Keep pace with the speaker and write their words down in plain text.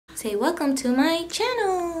Say welcome to my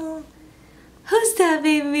channel. Who's that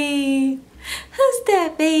baby? Who's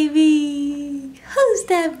that baby? Who's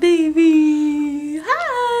that baby?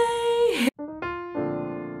 Hi!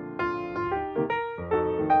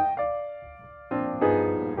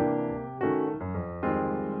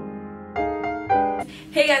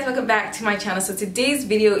 Hey guys, welcome back to my channel. So today's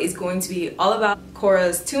video is going to be all about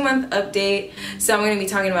Korra's 2-month update. So I'm going to be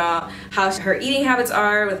talking about how her eating habits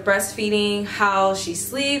are with breastfeeding, how she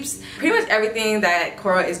sleeps, pretty much everything that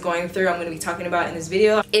Korra is going through I'm going to be talking about in this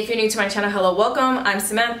video. If you're new to my channel, hello, welcome. I'm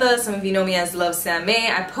Samantha. Some of you know me as LOVVESAMMay.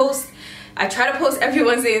 I try to post every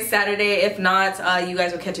Wednesday and Saturday. If not, you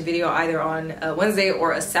guys will catch a video either on a Wednesday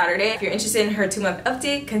or a Saturday. If you're interested in her 2-month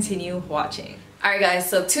update, continue watching. Alright guys,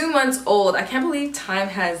 so 2 months old. I can't believe time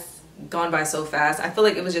has gone by so fast. I feel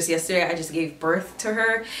like it was just yesterday I just gave birth to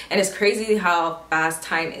her, and it's crazy how fast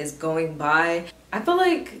time is going by. I feel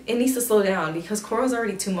like it needs to slow down because Korra's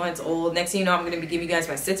already 2 months old. Next thing you know, I'm going to be giving you guys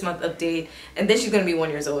my 6-month update, and then she's going to be 1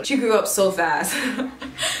 year old. She grew up so fast.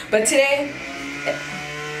 But today,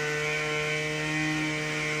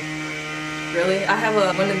 really, I have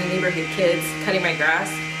one of the neighborhood kids cutting my grass,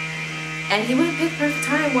 and he wouldn't pick perfect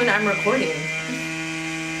time when I'm recording.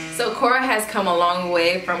 So Korra has come a long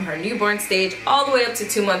way from her newborn stage all the way up to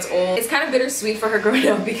 2 months old. It's kind of bittersweet for her growing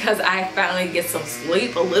up because I finally get some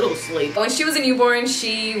sleep, a little sleep. When she was a newborn,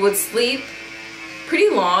 she would sleep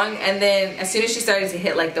pretty long, and then as soon as she started to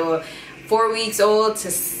hit like the 4 weeks old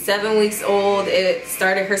to 7 weeks old,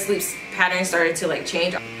 her sleep pattern started to like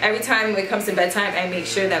change. Every time it comes to bedtime, I make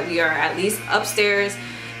sure that we are at least upstairs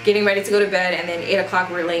getting ready to go to bed, and then 8 o'clock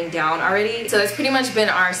we're laying down already. So that's pretty much been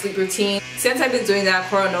our sleep routine. Since I've been doing that,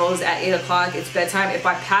 Korra knows at 8 o'clock it's bedtime. If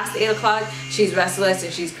I pass 8 o'clock, she's restless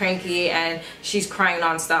and she's cranky and she's crying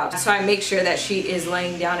nonstop. So I make sure that she is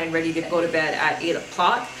laying down and ready to go to bed at 8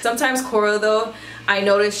 o'clock. Sometimes Korra though, I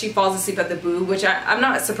notice she falls asleep at the boob, which I'm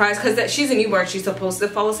not surprised because she's a newborn. She's supposed to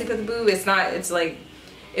fall asleep at the boob. It's like,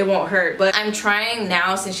 it won't hurt. But I'm trying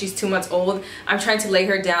now, since she's 2 months old, I'm trying to lay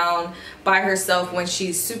her down by herself when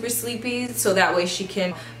she's super sleepy, so that way she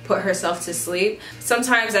can put herself to sleep.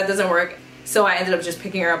 Sometimes that doesn't work, so I ended up just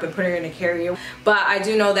picking her up and putting her in a carrier. But I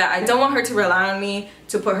do know that I don't want her to rely on me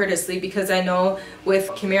to put her to sleep, because I know with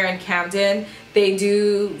Kimira and Kamden, they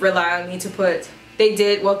do rely on me to put.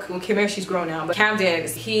 Well, Kimira, she's grown now, but Kamden,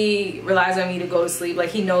 he relies on me to go to sleep. Like,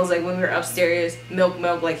 he knows, like, when we're upstairs, milk,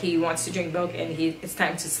 like, he wants to drink milk and it's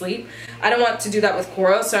time to sleep. I don't want to do that with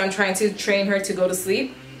Korra, so I'm trying to train her to go to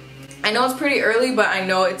sleep. I know it's pretty early, but I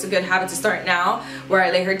know it's a good habit to start now, where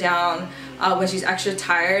I lay her down when she's extra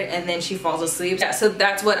tired and then she falls asleep. Yeah, so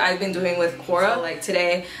that's what I've been doing with Korra. Like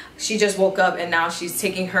today, she just woke up and now she's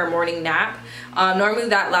taking her morning nap. Normally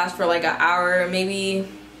that lasts for like an hour, maybe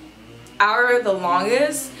hour the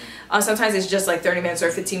longest. Sometimes it's just like 30 minutes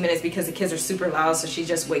or 15 minutes because the kids are super loud, so she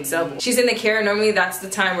just wakes up. She's in the carrier. Normally that's the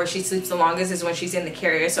time where she sleeps the longest, is when she's in the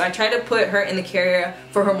carrier. So I try to put her in the carrier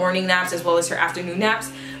for her morning naps as well as her afternoon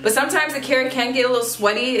naps. But sometimes the carrier can get a little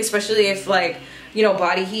sweaty, especially if, like, you know,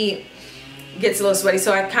 body heat gets a little sweaty.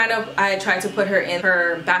 So I try to put her in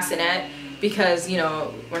her bassinet because, you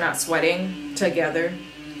know, we're not sweating together.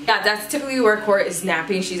 Yeah, that's typically where Korra is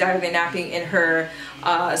napping. She's either been napping in her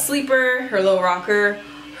sleeper, her low rocker,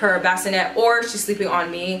 her bassinet, or she's sleeping on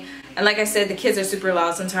me. And like I said, the kids are super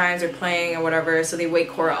loud sometimes. They're playing or whatever, so they wake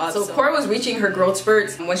Korra up. So Korra was reaching her growth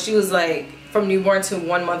spurts when she was like from newborn to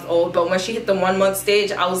 1 month old. But when she hit the 1 month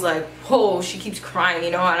stage, I was like, whoa, she keeps crying, you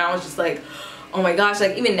know? And I was just like, oh my gosh,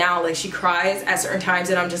 like even now, like she cries at certain times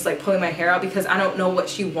and I'm just like pulling my hair out because I don't know what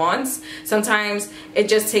she wants. Sometimes it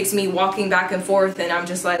just takes me walking back and forth and I'm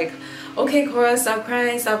just like, okay, Korra, stop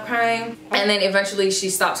crying, stop crying. And then eventually she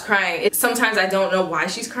stops crying. Sometimes I don't know why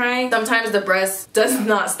she's crying. Sometimes the breast does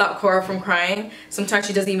not stop Korra from crying. Sometimes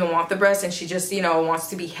she doesn't even want the breast and she just, you know, wants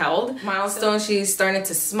to be held. Milestone, she's starting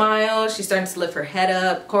to smile. She's starting to lift her head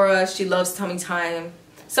up. Korra, she loves tummy time.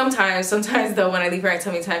 Sometimes though, when I leave her at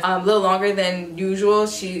tummy time a little longer than usual,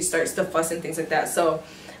 she starts to fuss and things like that. So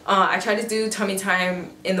I try to do tummy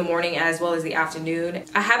time in the morning as well as the afternoon.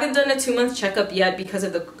 I haven't done a 2-month checkup yet because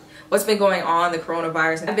of what's been going on, the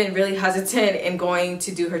coronavirus. I've been really hesitant in going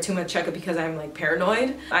to do her 2-month checkup because I'm like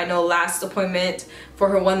paranoid. I know last appointment for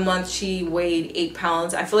her 1 month, she weighed 8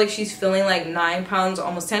 pounds. I feel like she's feeling like 9 pounds,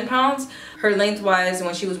 almost 10 pounds. Her lengthwise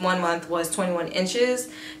when she was 1 month was 21 inches.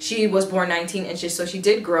 She was born 19 inches, so she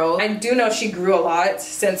did grow. I do know she grew a lot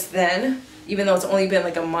since then, even though it's only been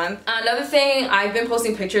like a month. Another thing, I've been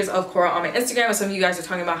posting pictures of Korra on my Instagram, and some of you guys are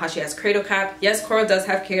talking about how she has cradle cap. Yes, Korra does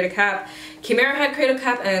have cradle cap. Kimira had cradle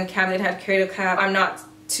cap and Kamden had cradle cap. I'm not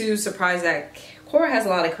too surprised that Korra has a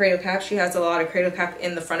lot of cradle cap. She has a lot of cradle cap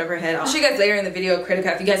in the front of her head. I'll show you guys later in the video cradle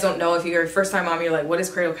cap. If you guys don't know, if you're a first time mom, you're like, what is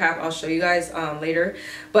cradle cap? I'll show you guys later.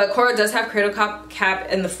 But Korra does have cradle cap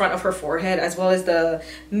in the front of her forehead as well as the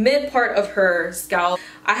mid part of her scalp.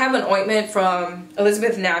 I have an ointment from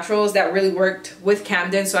Elizabeth Naturals that really worked with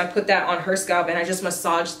Kamden, so I put that on her scalp and I just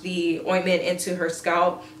massaged the ointment into her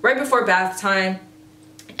scalp right before bath time,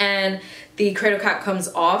 and the cradle cap comes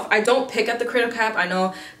off. I don't pick at the cradle cap. I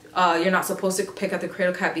know you're not supposed to pick at the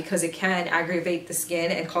cradle cap because it can aggravate the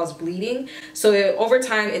skin and cause bleeding. So over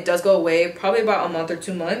time it does go away, probably about a month or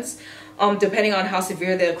 2 months, depending on how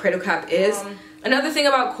severe the cradle cap is. Another thing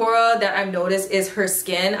about Korra that I've noticed is her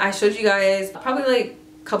skin. I showed you guys probably like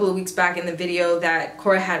a couple of weeks back in the video that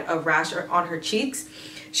Korra had a rash on her cheeks.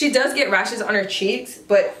 She does get rashes on her cheeks,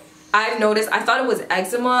 but I've noticed, I thought it was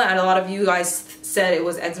eczema, and a lot of you guys said it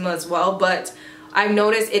was eczema as well, but I've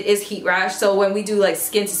noticed it is heat rash. So when we do like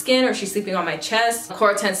skin to skin or she's sleeping on my chest,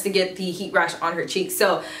 Korra tends to get the heat rash on her cheeks.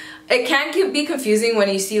 So it can be confusing when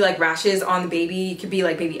you see like rashes on the baby. It could be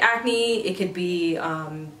like baby acne, it could be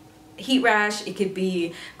heat rash, it could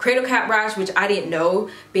be cradle cap rash, which I didn't know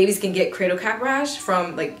babies can get cradle cap rash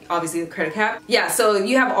from, like, obviously the cradle cap. Yeah, so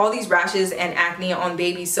you have all these rashes and acne on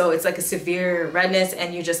babies, so it's like a severe redness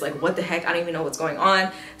and you're just like, what the heck, I don't even know what's going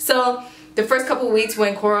on. So the first couple of weeks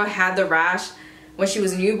when Korra had the rash, when she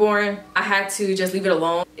was a newborn, I had to just leave it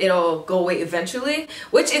alone. It'll go away eventually,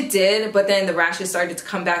 which it did, but then the rashes started to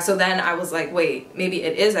come back. So then I was like, wait, maybe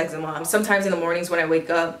it is eczema. Sometimes in the mornings when I wake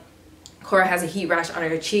up, Korra has a heat rash on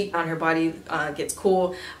her cheek, on her body gets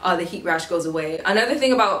cool, the heat rash goes away. Another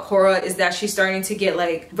thing about Korra is that she's starting to get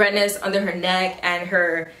like redness under her neck and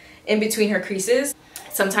her in between her creases.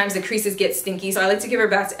 Sometimes the creases get stinky, so I like to give her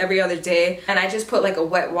baths every other day, and I just put like a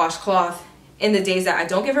wet washcloth. In the days that I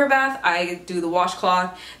don't give her a bath, I do the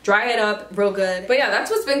washcloth, dry it up real good. But yeah,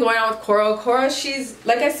 that's what's been going on with Korra. Korra, she's,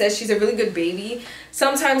 like I said, she's a really good baby.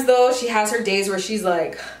 Sometimes though, she has her days where she's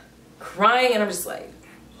like crying and I'm just like,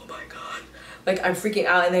 oh my god. Like I'm freaking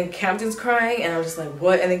out, and then Kamden's crying and I'm just like,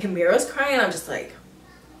 what? And then Kimira's crying and I'm just like,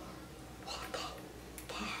 what the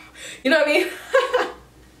fuck? You know what I mean?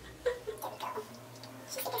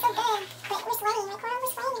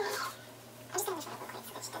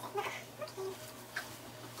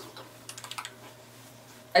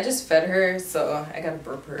 I just fed her, so I gotta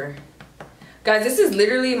burp her. Guys, this is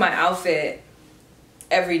literally my outfit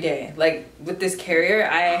every day. Like with this carrier,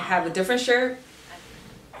 I have a different shirt.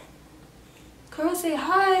 Korra, say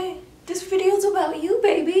hi. This video's about you,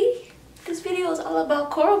 baby. This video is all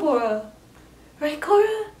about Korra. Right,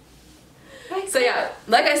 Korra? Right, so yeah,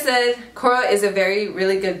 like I said, Korra is a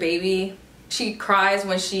really good baby. She cries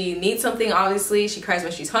when she needs something, obviously. She cries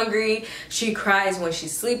when she's hungry. She cries when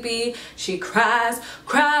she's sleepy. She cries,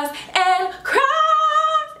 and cries.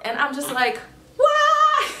 And I'm just like,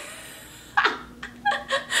 what?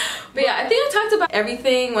 But yeah, I think I talked about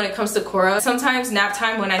everything when it comes to Korra. Sometimes nap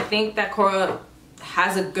time, when I think that Korra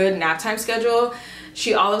has a good nap time schedule,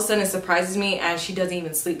 she all of a sudden surprises me and she doesn't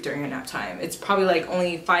even sleep during her nap time. It's probably like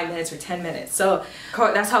only 5 minutes or 10 minutes. So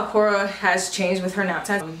that's how Korra has changed with her nap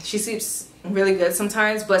time. She sleeps really good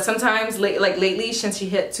sometimes, but sometimes lately, since she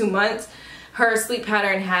hit 2 months, her sleep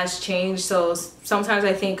pattern has changed. So sometimes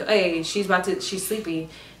I think, hey, she's sleepy.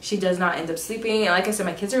 She does not end up sleeping, and like I said,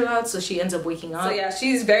 my kids are loud, so she ends up waking up. So yeah,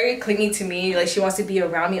 she's very clingy to me. Like she wants to be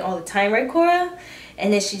around me all the time, right, Korra?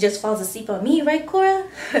 And then she just falls asleep on me, right, Korra?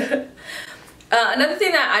 Another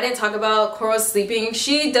thing that I didn't talk about, Korra's sleeping.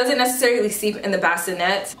 She doesn't necessarily sleep in the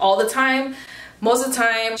bassinet all the time. Most of the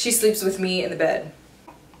time, she sleeps with me in the bed.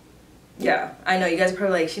 Yeah, I know you guys are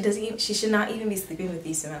probably like, she should not even be sleeping with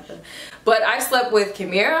you, Samantha. But I slept with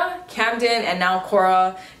Kimira, Kamden, and now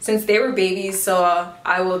Korra since they were babies, so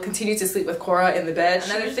I will continue to sleep with Korra in the bed.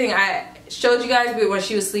 Another thing I showed you guys when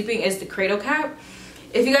she was sleeping is the cradle cap.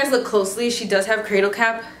 If you guys look closely, she does have cradle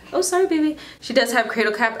cap. Oh, sorry, baby. She does have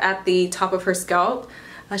cradle cap at the top of her scalp.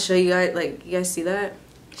 I'll show you guys, like, you guys see that?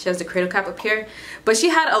 She has the cradle cap up here. But she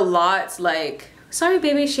had a lot, like, sorry,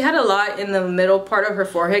 baby. She had a lot in the middle part of her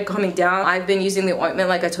forehead coming down. I've been using the ointment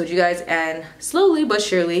like I told you guys, and slowly but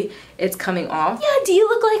surely, it's coming off. Yeah, do you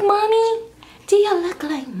look like mommy? Do you look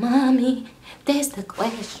like mommy? There's the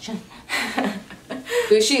question.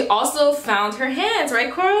 She also found her hands,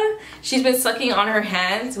 right, Korra? She's been sucking on her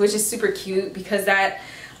hands, which is super cute because that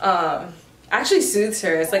actually soothes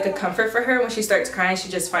her. It's like a comfort for her. When she starts crying, she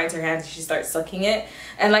just finds her hands and she starts sucking it.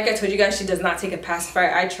 And like I told you guys, she does not take a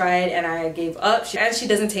pacifier. I tried and I gave up. And she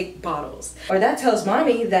doesn't take bottles. Or that tells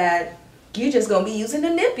mommy that you just gonna be using the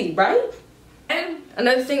nippy, right? And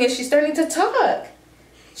another thing is she's starting to talk.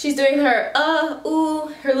 She's doing her ooh,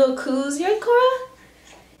 her little coos. Right, Korra?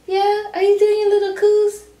 Yeah? Are you doing your little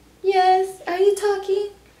coos? Yes. Are you talking?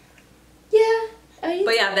 Yeah.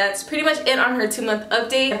 But yeah, that's pretty much it on her 2-month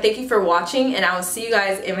update. Thank you for watching, and I will see you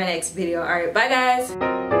guys in my next video. Alright, bye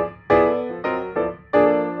guys.